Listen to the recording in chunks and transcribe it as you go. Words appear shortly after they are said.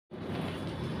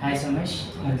Hi Somesh,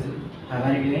 Hi sir. how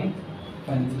are you doing?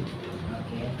 Fine sir.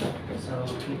 Okay, so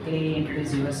quickly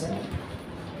introduce yourself.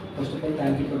 First of all,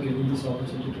 thank you for giving this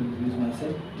opportunity to introduce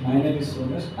myself. My name is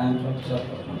Somesh. I am from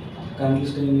Visakhapatnam. Currently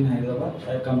staying in Hyderabad.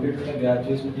 I completed my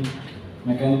graduation in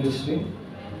mechanical stream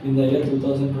in the year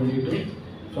 2022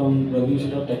 from Ravi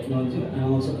Institute of Technology, and I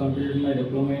also completed my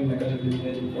diploma in mechanical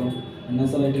engineering from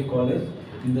NSLIT College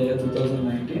in the year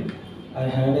 2019. I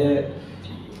had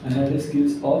a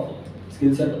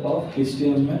skill set of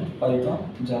HTML, Python,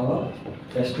 Java,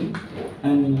 testing,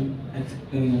 and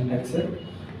Excel.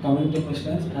 Coming to my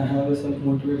strengths, I have a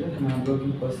self-motivated and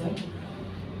hardworking person.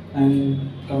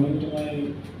 And coming to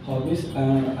my hobbies, I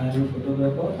am a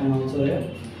photographer and also a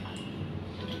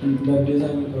web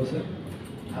design person.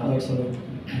 That's all.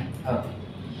 Okay.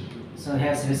 So he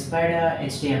has specified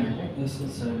HTML, right? Yes, sir.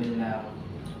 So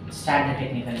we'll start the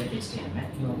technical with HTML.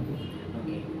 Yeah.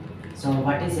 Okay. So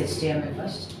what is HTML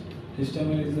first?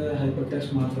 HTML is a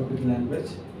hypertext markup language,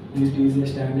 and it is a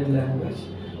standard language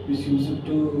which used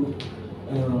to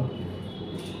uh,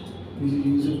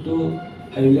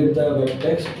 highlight the web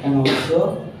text and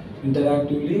also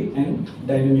interactively and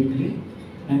dynamically.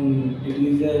 And it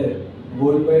is a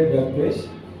worldwide web page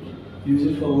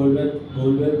used for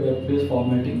worldwide web page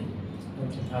formatting.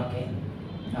 Okay.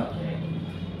 Okay.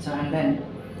 So and then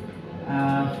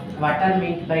what are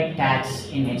meant by tags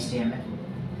in HTML?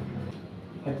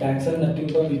 Tags are nothing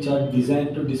but which are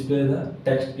designed to display the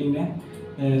text in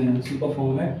a super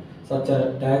format. Such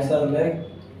as tags are like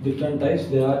different types.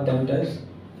 There are 10 types.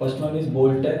 First one is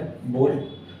bold,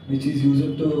 which is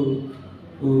used to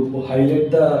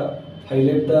highlight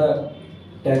the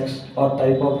text or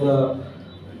type of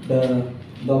the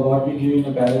what we give in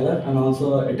a paragraph, and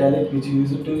also italic, which is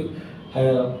used to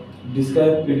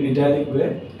describe in italic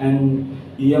way, and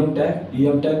em tag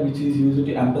which is used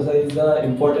to emphasize the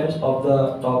importance of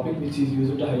the topic, which is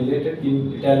used to highlight it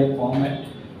in italic format,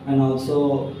 and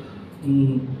also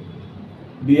mm,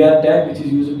 br tag, which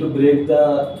is used to break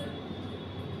the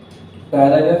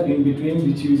paragraph in between,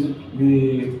 which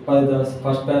by the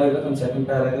first paragraph and second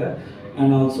paragraph,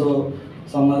 and also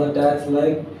some other tags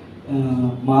like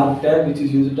mark tag, which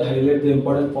is used to highlight the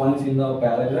important points in the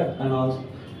paragraph, and also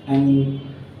and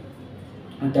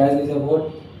a tag is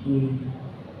about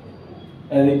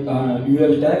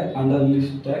UL tag, under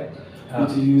list tag,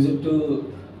 which is used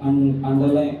to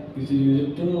underline, which is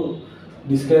used to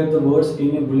describe the words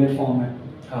in a bullet format.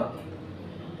 Okay.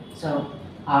 So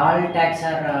all tags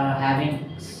are having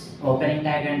opening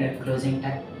tag and closing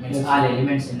tag, means Yes. all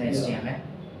elements in the Yeah. HTML.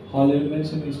 All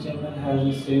elements in HTML have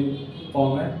the same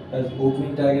format as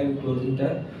opening tag and closing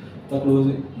tag. The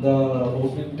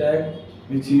opening tag,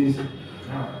 which is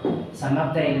Some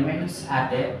of the elements are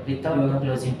there without Yeah.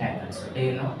 closing tag also. Do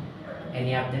you know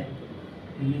any of them?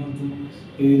 any of the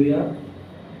area,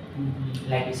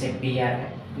 Like you said, BR,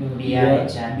 right? BR,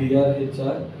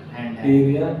 BRHR and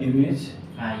area, image,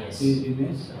 yes.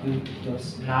 image, and just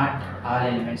Not all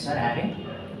elements are having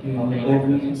opening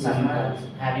opening. and Some closing are tags.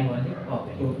 having only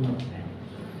opening. Opening.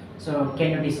 So can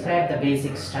you describe the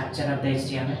basic structure of the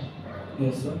HTML?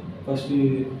 Yes, sir. First,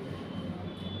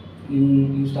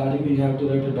 in starting we have to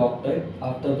write a doc type.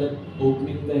 After that,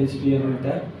 opening the HTML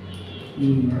tag,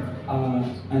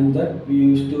 and that we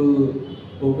used to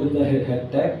open the head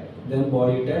tag, then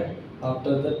body tag.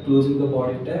 After that, closing the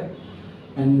body tag,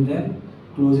 and then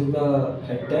closing the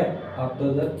head tag. After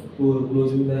that,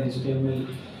 closing the HTML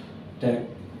tag.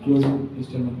 Closing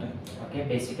HTML tag. Okay,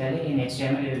 basically in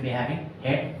HTML you will be having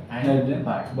head and Head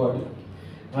body.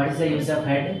 What is the use of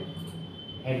head?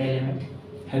 Head element.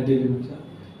 Head element, sir.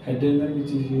 Head element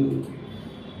which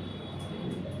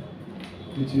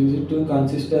used to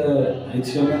consist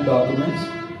HTML documents,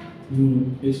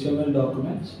 and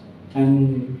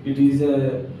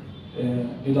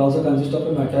it also consists of a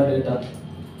metadata.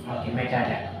 Okay,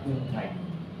 metadata. Right.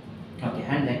 Okay,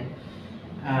 and then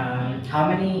how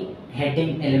many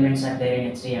heading elements are there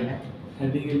in HTML?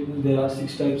 Heading elements, there are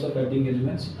 6 types of heading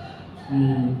elements.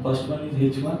 First one is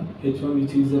H1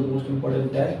 which is the most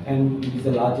important tag, and it is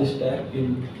the largest tag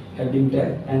in heading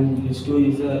tag, and H2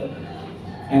 is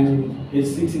and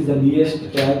H6 is the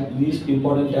least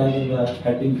important tag in the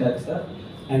heading tag, sir.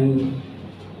 And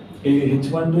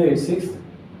H1 to H6,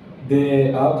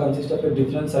 they are consist of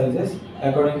different sizes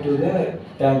according to the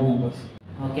tag numbers.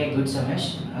 Okay, good, Somesh.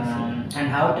 And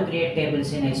how to create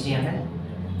tables in HTML?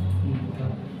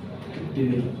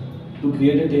 To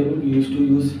create a table, we used to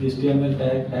use HTML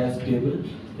tag as table.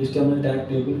 HTML tag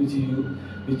table,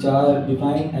 which are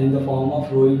defined in the form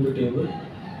of row into table,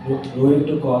 row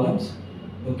into columns.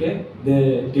 Okay,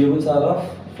 the tables are of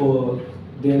for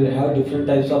they have different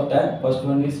types of tag. First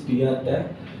one is tr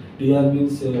tag. TR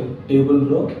means table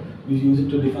row. We use it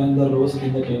to define the rows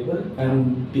in the table,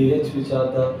 and TH, which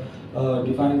are the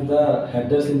defines the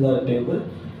headers in the table,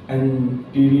 and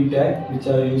TD tag, which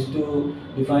are used to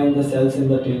define the cells in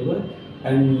the table,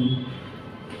 and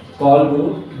call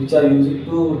group, which are used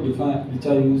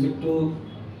to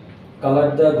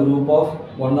collect the group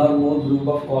of one or more group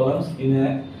of columns in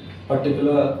a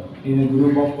particular in a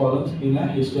group of columns in a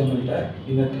HTML tag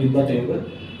in the table,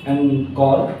 and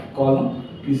column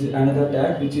is another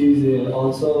tag which is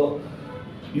also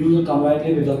used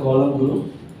combinedly with the column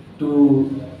group to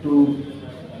to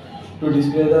to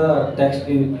display the text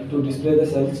in to display the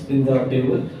cells in the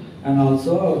table, and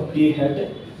also t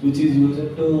head, which is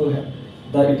used to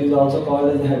that it is also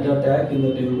called as a header tag in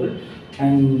the table,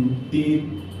 and t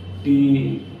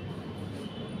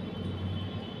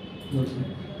what's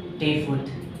it? T foot.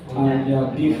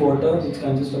 Yeah, t footer, which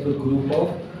consists of a group of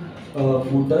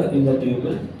footer in the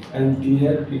table, and t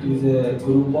head, it is a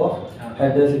group of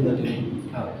headers in the table.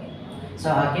 Okay. So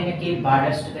how can you keep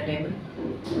borders to the table?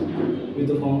 With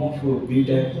the form of b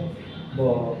tag,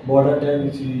 border tag,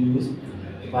 which we use.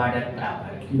 Border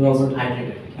property. Border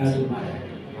Attribute. attribute. Border.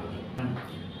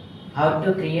 How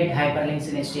to create hyperlinks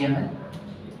in HTML?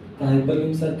 The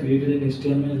hyperlinks are created in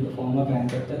HTML in the form of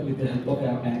anchor tag with the help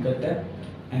of anchor tag.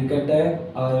 Anchor tag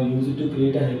are used to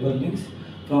create a hyperlinks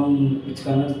from which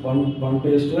connects one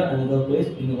page to another page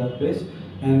in a web page.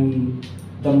 And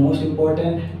the most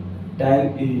important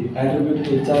attribute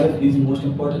href is most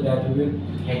important attribute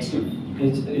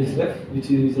href, which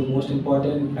is the most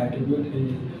important attribute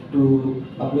to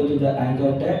apply to the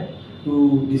anchor tag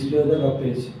to display the web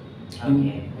page.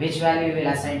 Okay. Which value will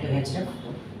assign to href?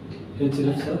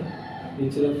 Href, sir.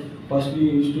 Href. First we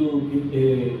used to give a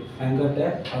anchor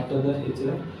tag. After that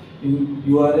href in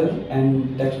URL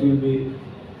and text will be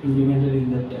implemented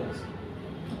in that text.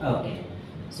 Okay.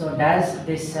 So does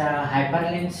this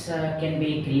hyperlinks can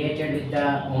be created with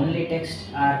the only text,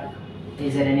 or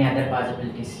is there any other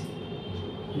possibilities?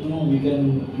 No, we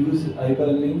can use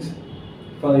hyperlinks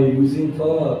for using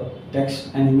for text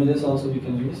and images also we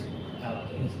can use.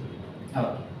 Okay.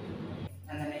 Okay.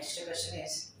 And the next question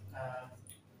is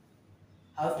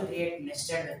how to create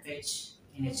nested web page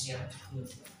in HTML.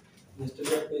 Yes. Nested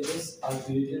web pages are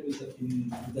created with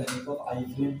the help of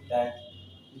iframe tag,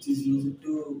 which is used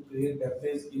to create web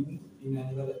page in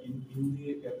the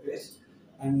web page,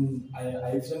 and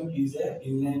iframe is a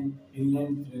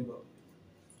inline framework.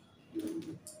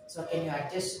 So can you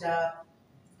adjust the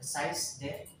size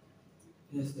there?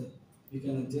 Yes, sir. We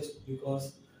can adjust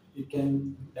because it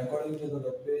can according to the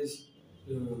web page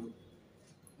uh,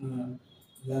 uh,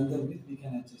 length and width we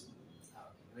can adjust.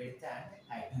 Okay. Width and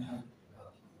height. Uh,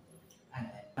 Okay. And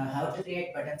then how to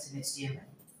create buttons in HTML?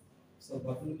 So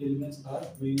button elements are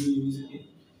mainly used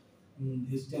in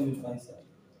HTML5, sir,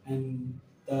 and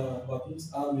the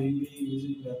buttons are mainly used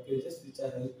in web pages which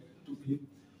are help to click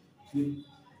to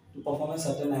perform a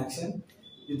certain action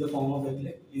with the form of a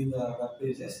click in the web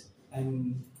pages,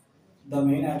 and the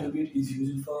main attribute is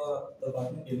used for the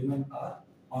button element are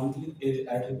on click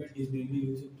attribute is mainly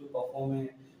used to perform a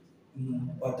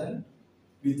button.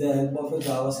 With the help of a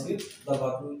JavaScript, the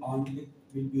button on click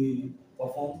will be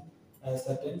performed as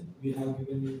certain we have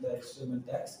given in the HTML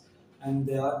tags. And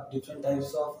there are different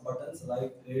types of buttons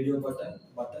like radio button,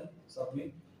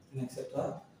 submit, and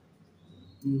etc.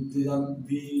 These are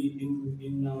we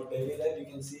in our daily life we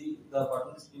can see the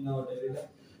buttons in our daily life.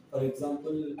 For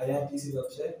example, IRTC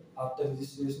website after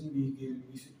registration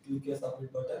we should click a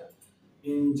submit button.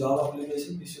 In job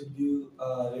application we should give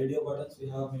radio buttons we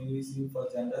have mainly seen for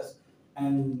genders,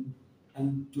 and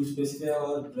to specify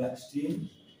our stream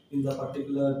in the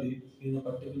in a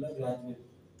particular graduate.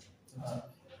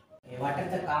 Okay. What are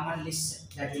the common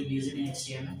lists that will be used in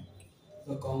HTML?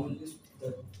 The common list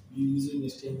that we use in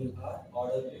HTML are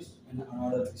order list and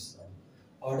unordered list.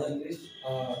 Order list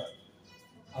are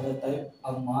a type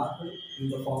are marked in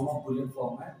the form of bullet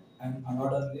format, and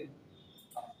unordered list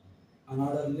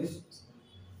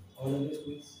order list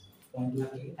means one two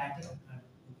Okay. three. Continue.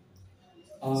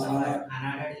 So Unordered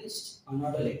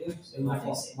another list. list in the What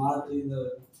is it? marked in the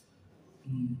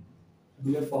mm,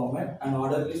 bullet format, and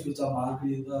order list which are marked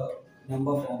in the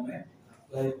number format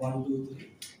like 1 2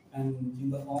 3, and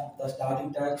in the form the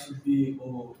starting tag should be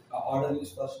order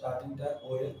list for starting tag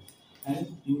OL,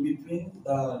 and in between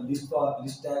the list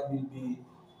tag will be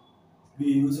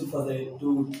used for the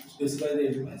to specify the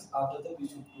elements. After that we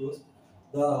should close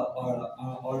the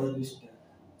order list tag.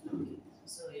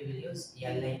 So we will use li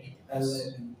LI.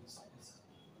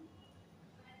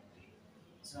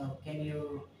 So can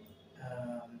you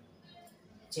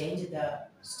change the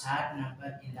start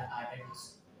number in the order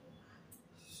list?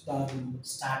 Start number.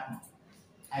 Start number.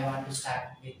 I want to start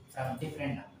with from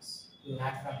different numbers, Yeah.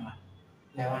 not from one.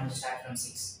 I Yeah. want to start from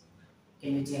 6.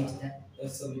 Can you change that?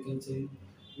 Yes, so we can change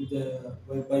with the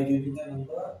by giving the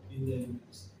number in the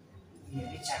elements.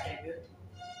 Yeah, which attribute?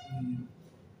 Mm,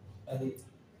 I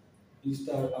use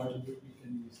the attribute we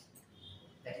can use.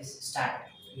 That is start.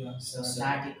 Yeah. So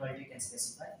start equal to you can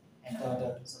specify a Start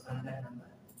number. at. So from that number,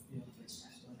 Yeah. it will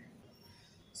start.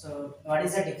 So what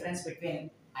is the difference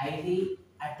between ID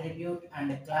attribute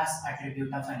and class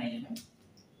attribute of an element?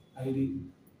 ID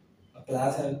a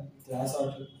class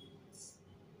attribute.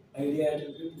 ID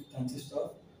attribute consists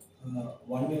of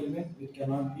one element which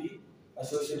cannot be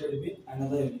associated with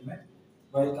another element.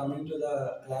 While coming to the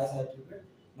class attribute,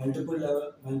 multiple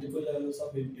levels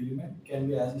of element can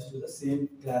be accessed to the same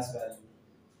class value.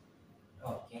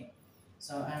 Okay.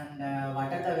 So and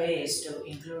what are the ways to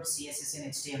include CSS in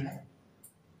HTML?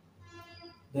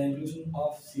 The inclusion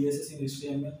of CSS in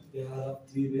HTML, there are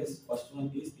three ways. First one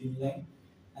is inline,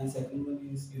 and second one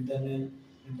is internal,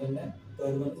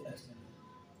 third one is external.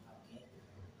 Okay.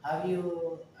 How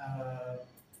you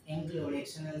include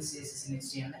external CSS in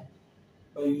HTML?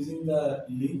 By using the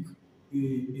link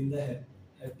in the head.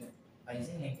 By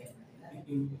using link element.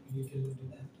 Link element in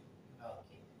the head.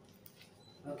 Okay.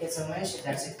 Okay, so Mahesh,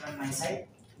 that's it from my side.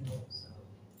 Yeah. So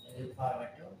I look forward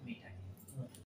to